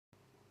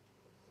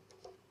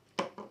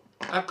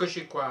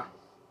Eccoci qua.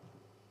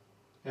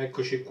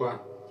 Eccoci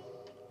qua.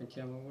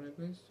 Mettiamo pure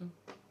questo.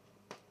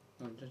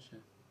 No, già c'è.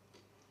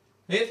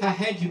 If I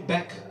had you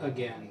back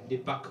again, the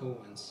Buck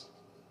Owens.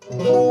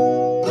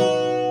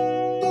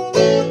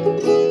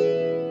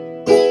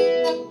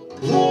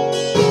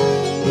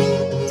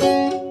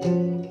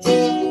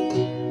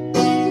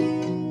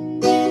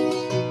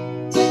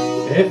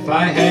 If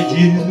I had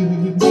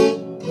you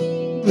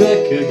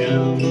back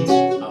again,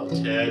 I'll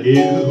tell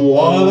you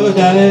what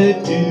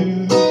I'd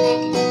do.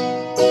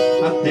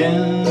 I'd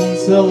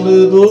dance a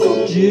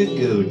little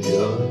jiggle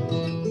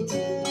jive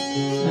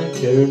and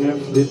turn a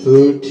flip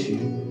or two.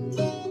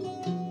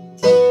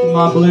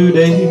 My blue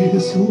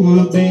days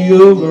would be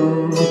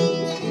over,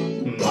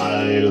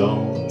 my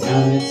long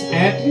nights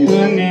at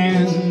an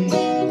end.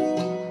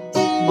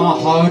 My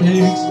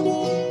heartaches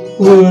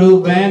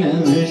would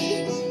vanish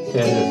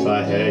if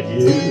I had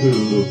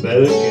you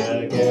back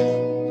again.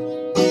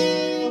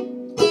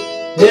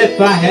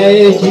 If I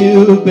had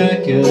you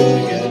back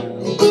again,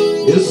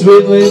 your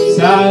sweet lips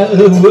I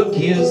would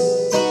kiss.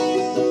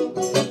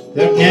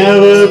 There'd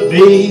never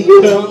be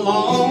a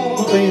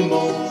lonely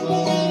moment,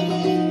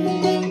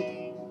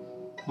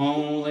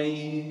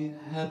 only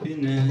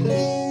happiness.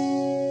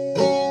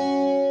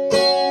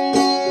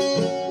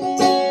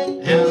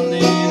 And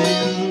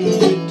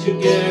then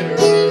together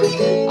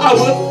I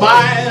would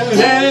find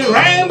that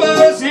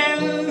rainbow's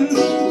end.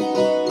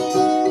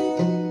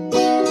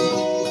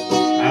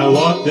 I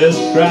walk the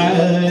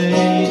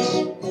straight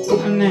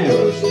and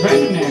narrow,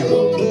 straight and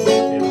narrow, if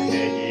I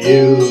had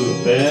you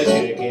back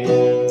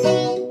again.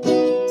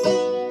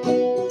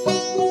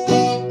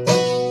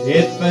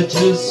 If I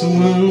just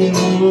want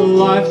one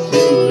life to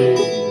live,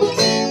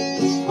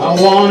 I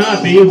wanna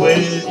be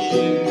with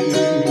you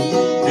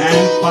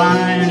and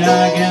find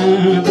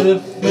again the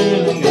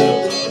feeling of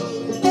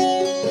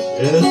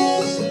love,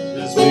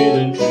 the sweet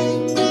and true.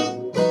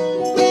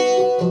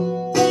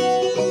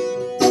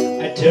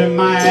 I turn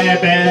my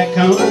back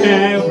on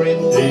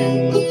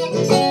everything,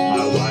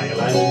 my white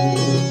life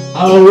I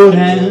would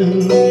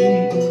end.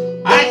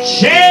 I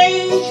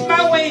change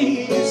my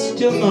ways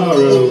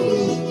tomorrow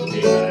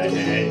if I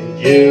had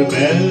you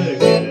back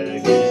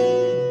again.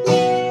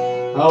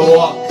 I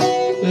walk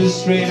the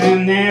straight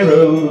and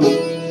narrow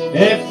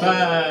if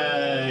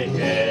I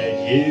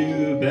had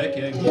you back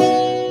again.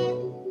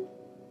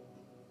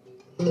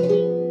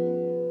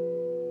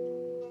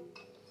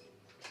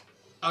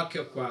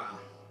 Ecco qua.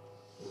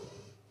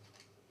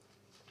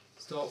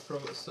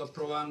 Sto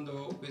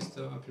provando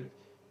questo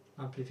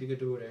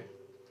amplificatore.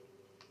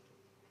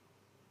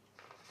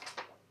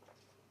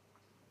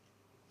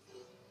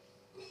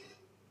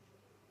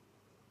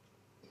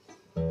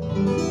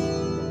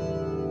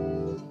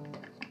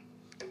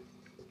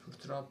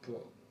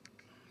 Purtroppo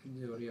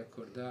devo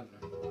riaccordarlo.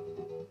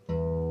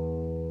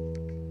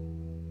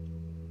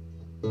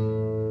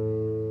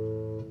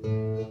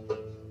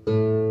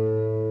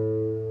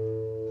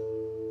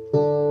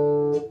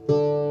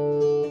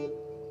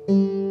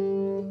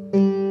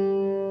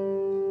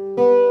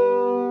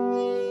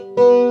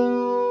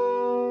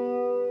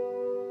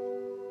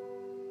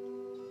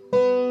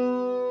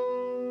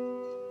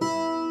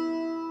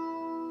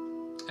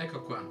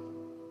 Ecco qua.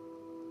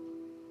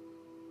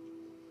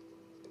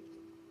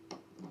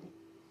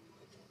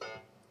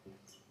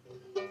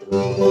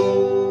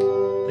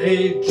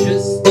 They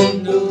just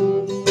don't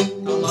know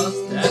how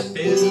lost I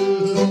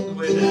feel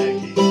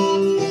without you.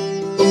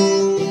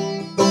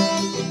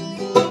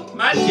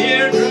 My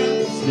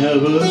teardrops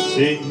never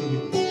see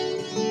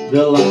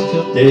the light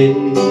of day.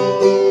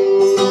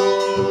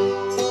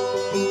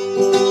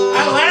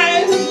 I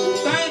laugh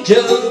and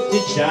joke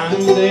each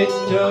time they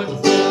talk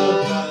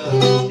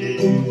about you.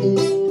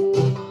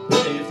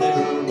 But if they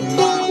hurt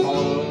my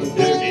heart,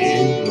 they're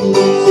dead.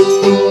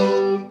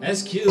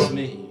 Excuse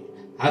me,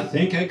 I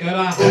think I got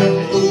a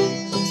heartache.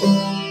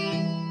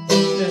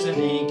 There's an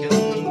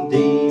aching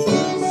deep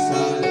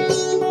inside,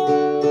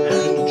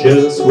 and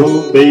just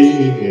won't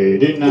be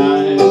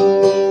denied.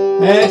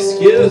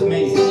 Excuse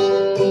me,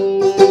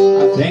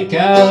 I think I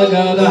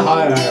got a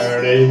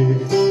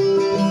heartache,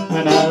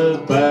 and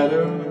I'd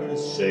better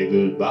say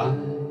goodbye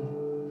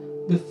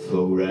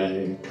before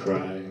I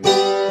cry.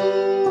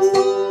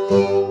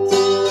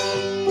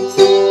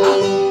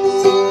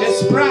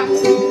 It's pride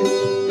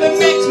that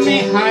makes me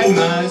hide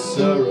my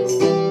sorrow.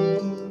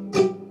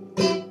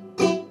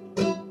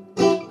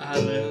 I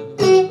live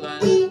a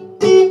life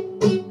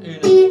and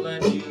I'll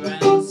let you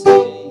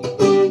answer.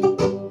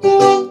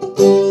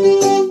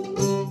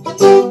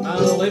 My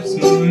lips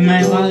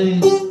may lie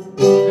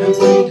and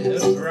paint a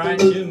bright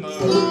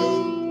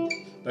tomorrow,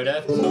 but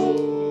I've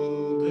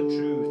told the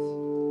truth,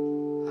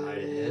 I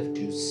have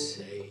to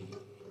say.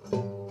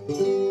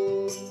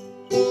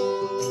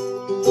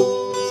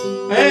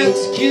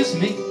 Excuse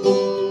me,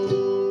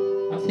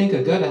 I think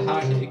I got a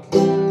heartache.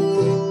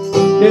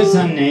 There's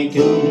an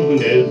aching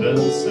deep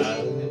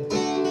inside,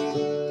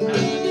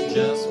 and it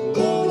just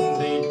won't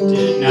be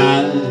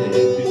denied.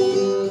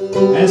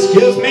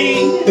 Excuse me,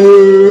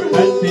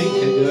 I think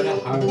I got a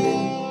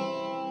heartache,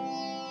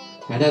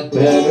 and I'd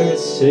better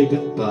say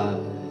goodbye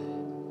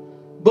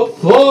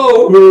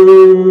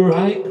before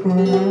I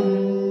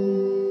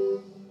cry.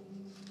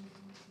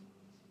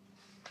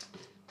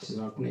 Ci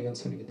sono alcune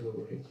canzoni che devo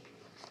correggere.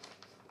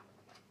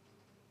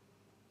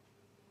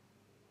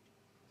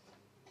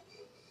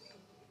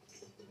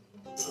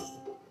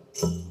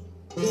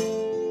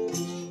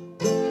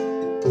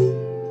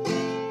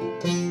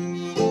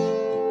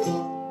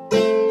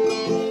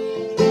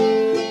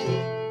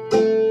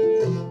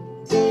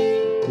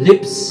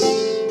 Lips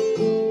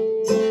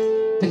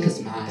like a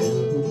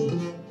smile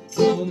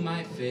on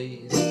my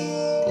face,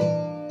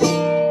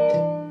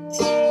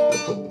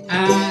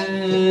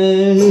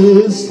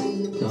 eyes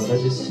don't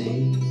let you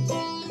see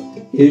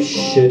you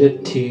shed a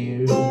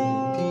tear,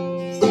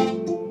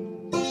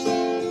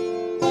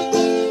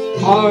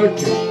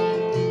 heart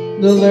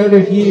the let her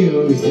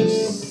hear you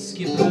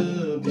skip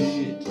a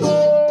bit,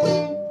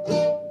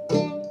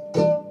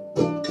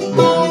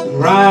 I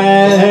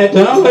cried,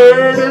 don't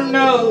let her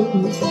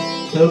know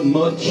how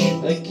much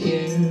I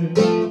care.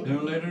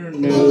 Don't let her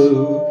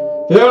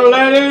know. Don't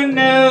let her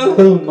know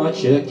how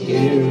much I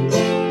care.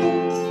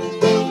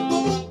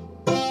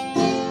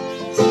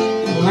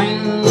 When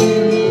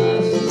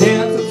I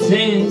stand to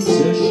think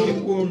so she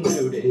won't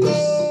notice.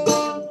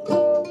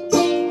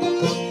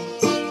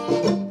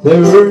 The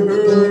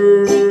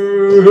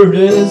hurt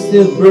is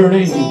still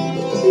burning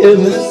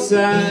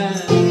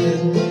inside.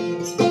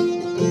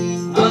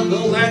 I'm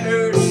gonna let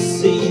her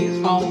see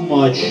how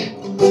much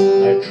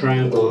I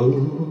tremble,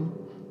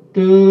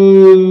 and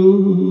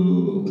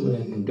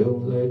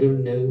don't let her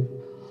know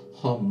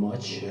how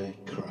much I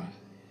cried.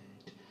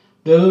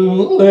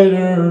 Don't let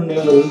her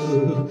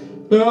know,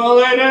 don't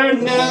let her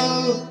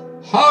know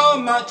how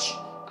much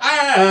I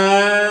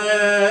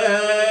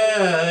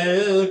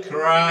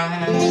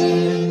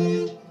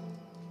cried.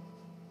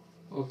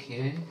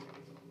 Okay.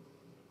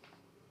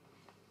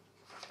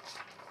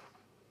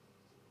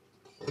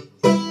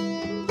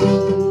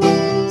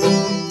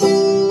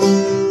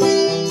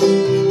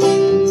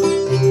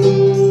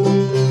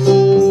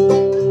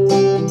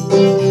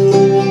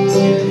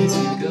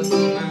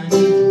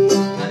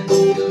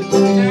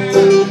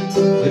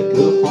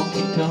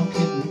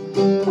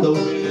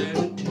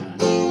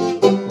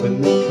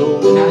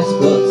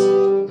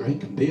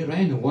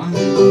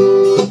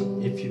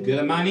 If you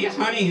got money,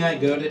 honey, I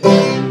got it.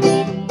 And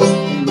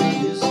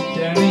when you sit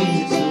down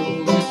and so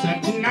you start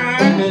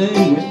tonight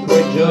with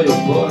great joy,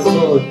 boy,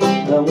 Lord, I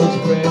was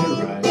ready to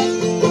ride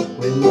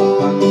with my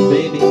fun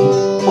baby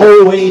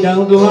all way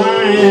down the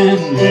line.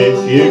 If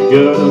you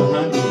got a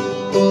honey,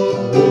 a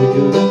really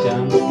good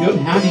time, good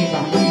honey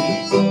behind me.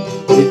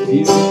 If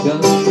you got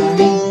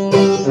money,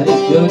 a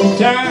good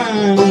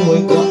time, we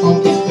go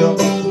honky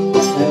tonky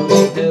and we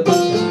have a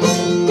time.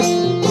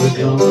 We're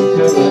gonna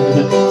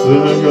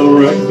we're gonna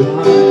right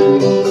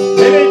behind.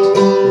 Hit it!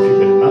 If you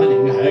got money,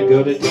 I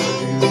got it.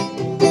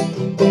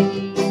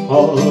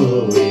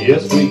 Oh,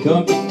 yes, we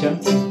gonna be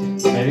tempted.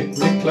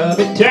 Every club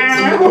in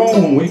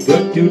town. We go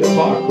to the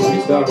park when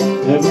we start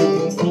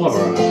every floor.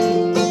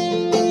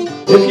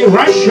 If you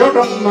run short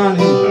of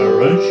money, I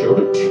run short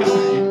of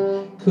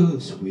time.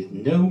 'Cause with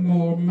no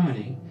more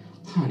money,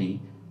 honey,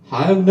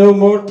 I have no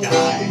more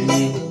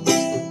time.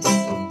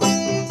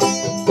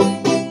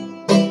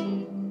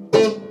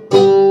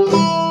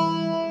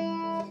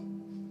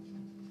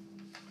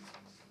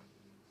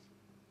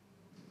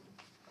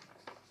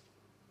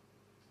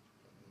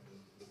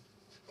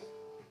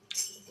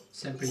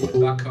 Sempre di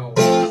Bacco.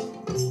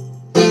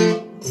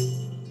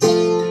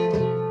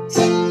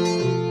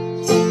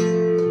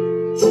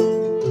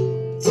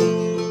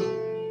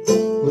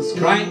 It's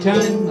crying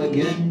time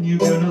again, you're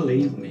gonna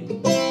leave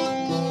me. I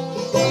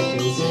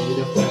can see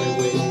the far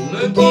way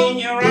look in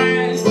your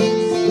eyes.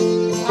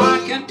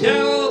 I can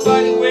tell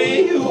by the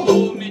way you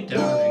hold me,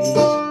 darling.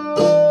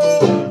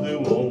 It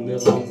won't be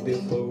long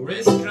before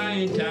it's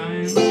crying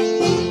time.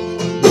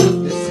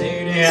 They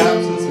say the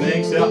absence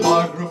makes the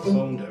heart grow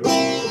fonder.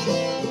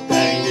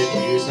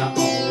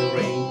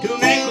 To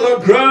make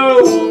love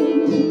grow,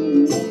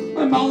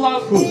 and my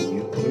love for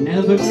you could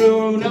never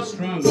grow no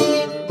stronger.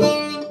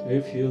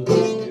 If you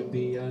live to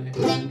be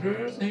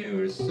 100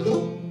 years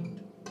old.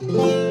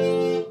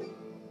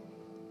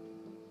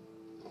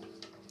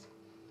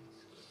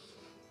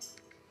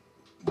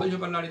 Voglio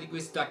parlare di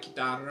questa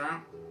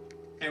chitarra.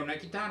 È una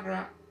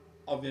chitarra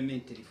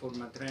ovviamente di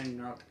forma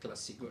Trenord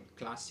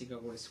classica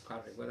con le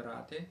squarre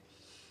quadrate.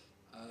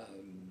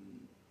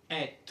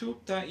 È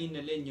tutta in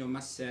legno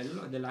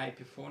massello della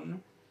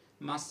Epiphone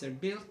Master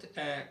Built,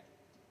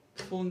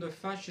 fondo e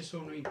fasce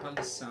sono in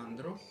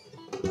palissandro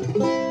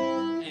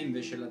e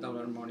invece la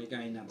tavola armonica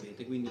è in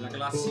abete, quindi la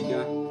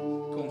classica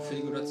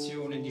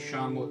configurazione,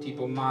 diciamo,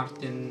 tipo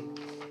Martin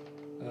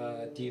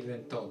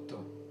T28.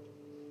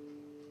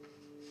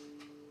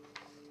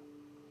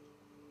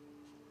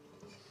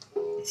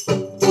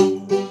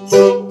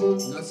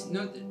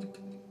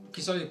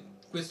 Di solito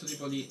questo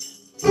tipo di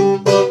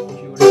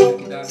figura di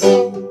chitarra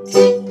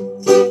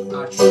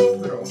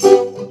però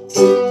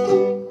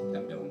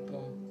cambiamo un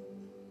po'.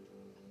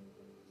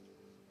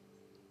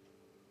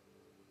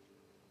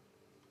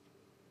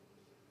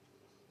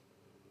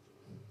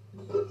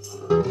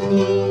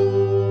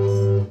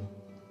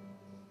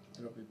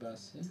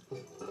 basse.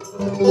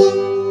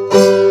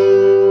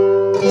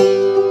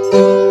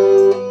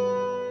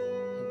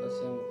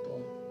 Abbassiamo un po'.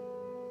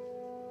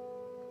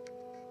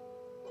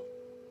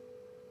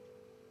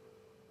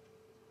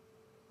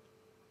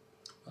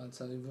 Ho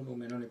alzato il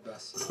volume, non i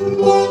bassi.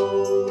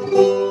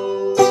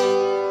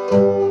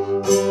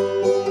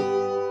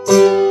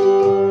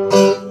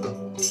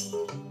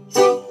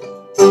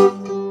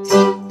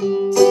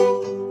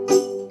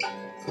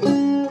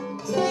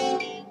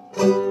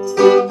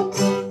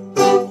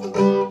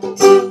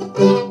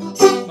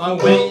 My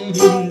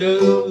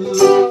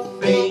window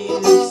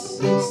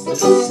faces the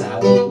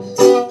south,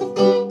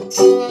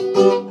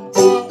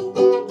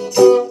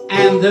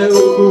 and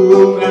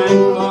though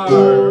I'm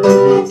far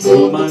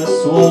from my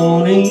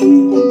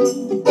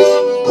swanning,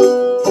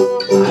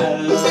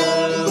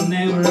 I'm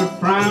never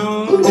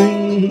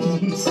frowning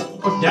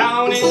or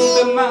down in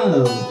the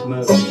mouth.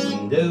 My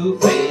window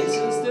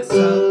faces the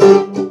south.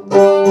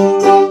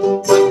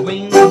 My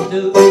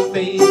window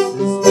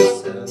faces the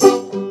south.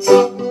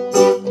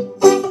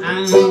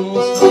 I'm so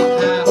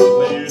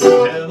halfway to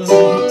heaven.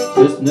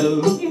 There's no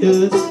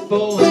use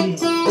falling,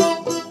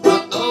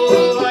 but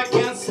all I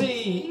can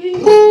see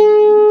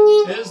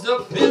is the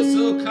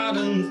fizzle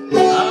cotton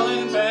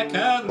howling back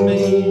at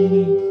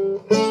me.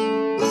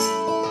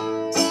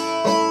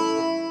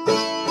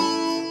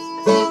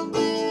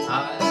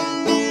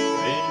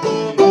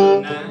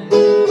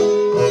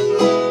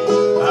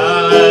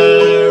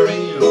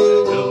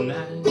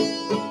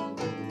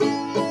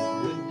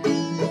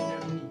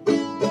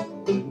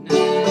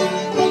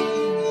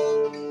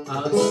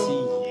 I'll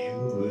see you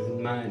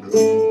in my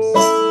dreams.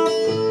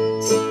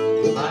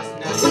 Last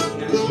night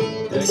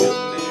they got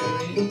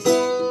married.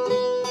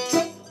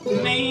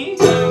 Me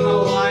and my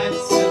wife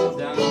settled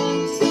down.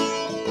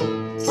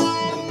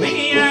 Me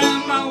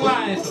and my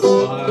wife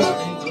apart.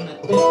 Ain't gonna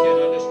take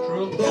another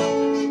stroke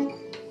down.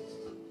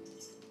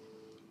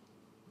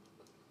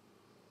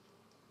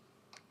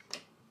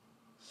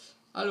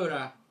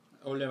 Allora,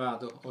 ho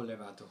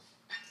levato.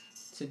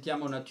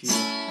 Sentiamo una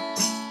tune.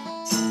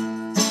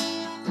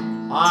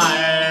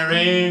 I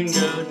ring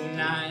good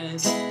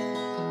night.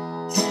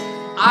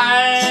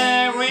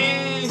 I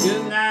ring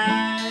good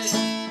night.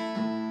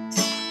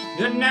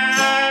 Good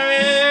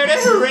night,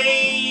 it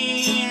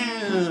rain.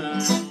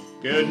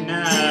 Good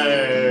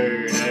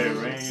night, it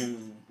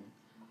rain.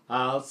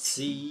 I'll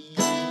see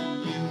you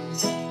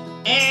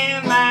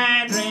in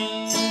my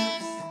dreams.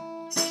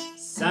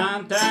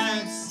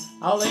 Sometimes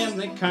I live in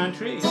the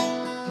country.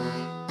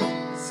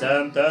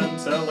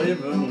 Sometimes I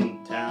live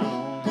in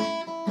town.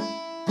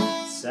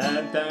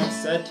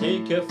 Sometimes I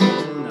take a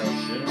full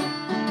notion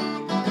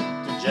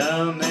to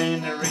jump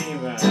in the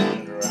river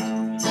and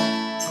drown.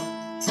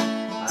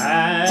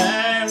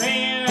 I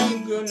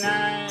ring good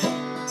night.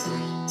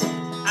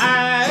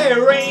 I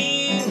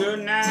ring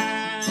good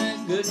night.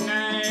 Good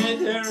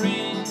night, I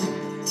ring.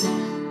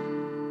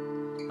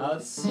 I'll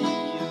see you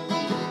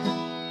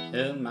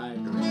in my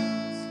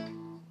dreams.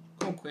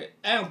 Comunque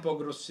è un po'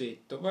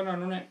 grossetto, però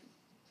non è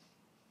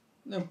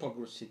un po'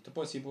 grossetto.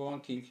 Poi si può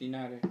anche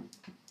inclinare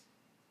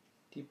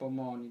tipo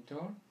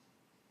monitor.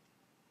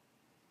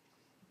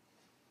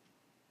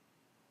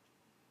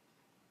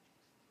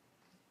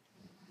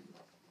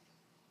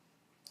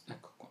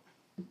 Ecco qua,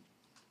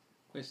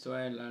 questo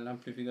è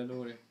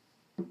l'amplificatore.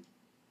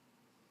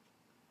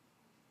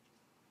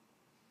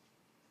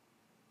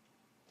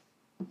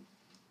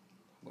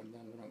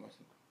 Guardando una cosa,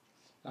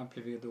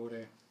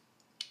 l'amplificatore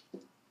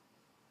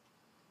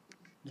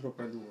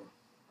Dropa 2.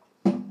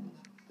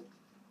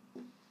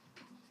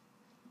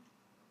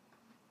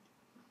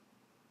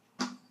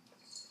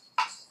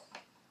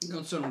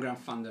 Non sono un gran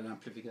fan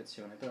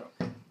dell'amplificazione, però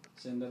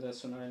se andate a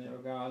suonare nei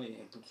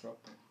locali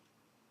purtroppo.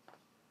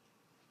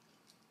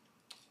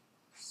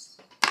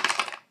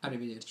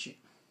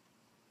 Arrivederci.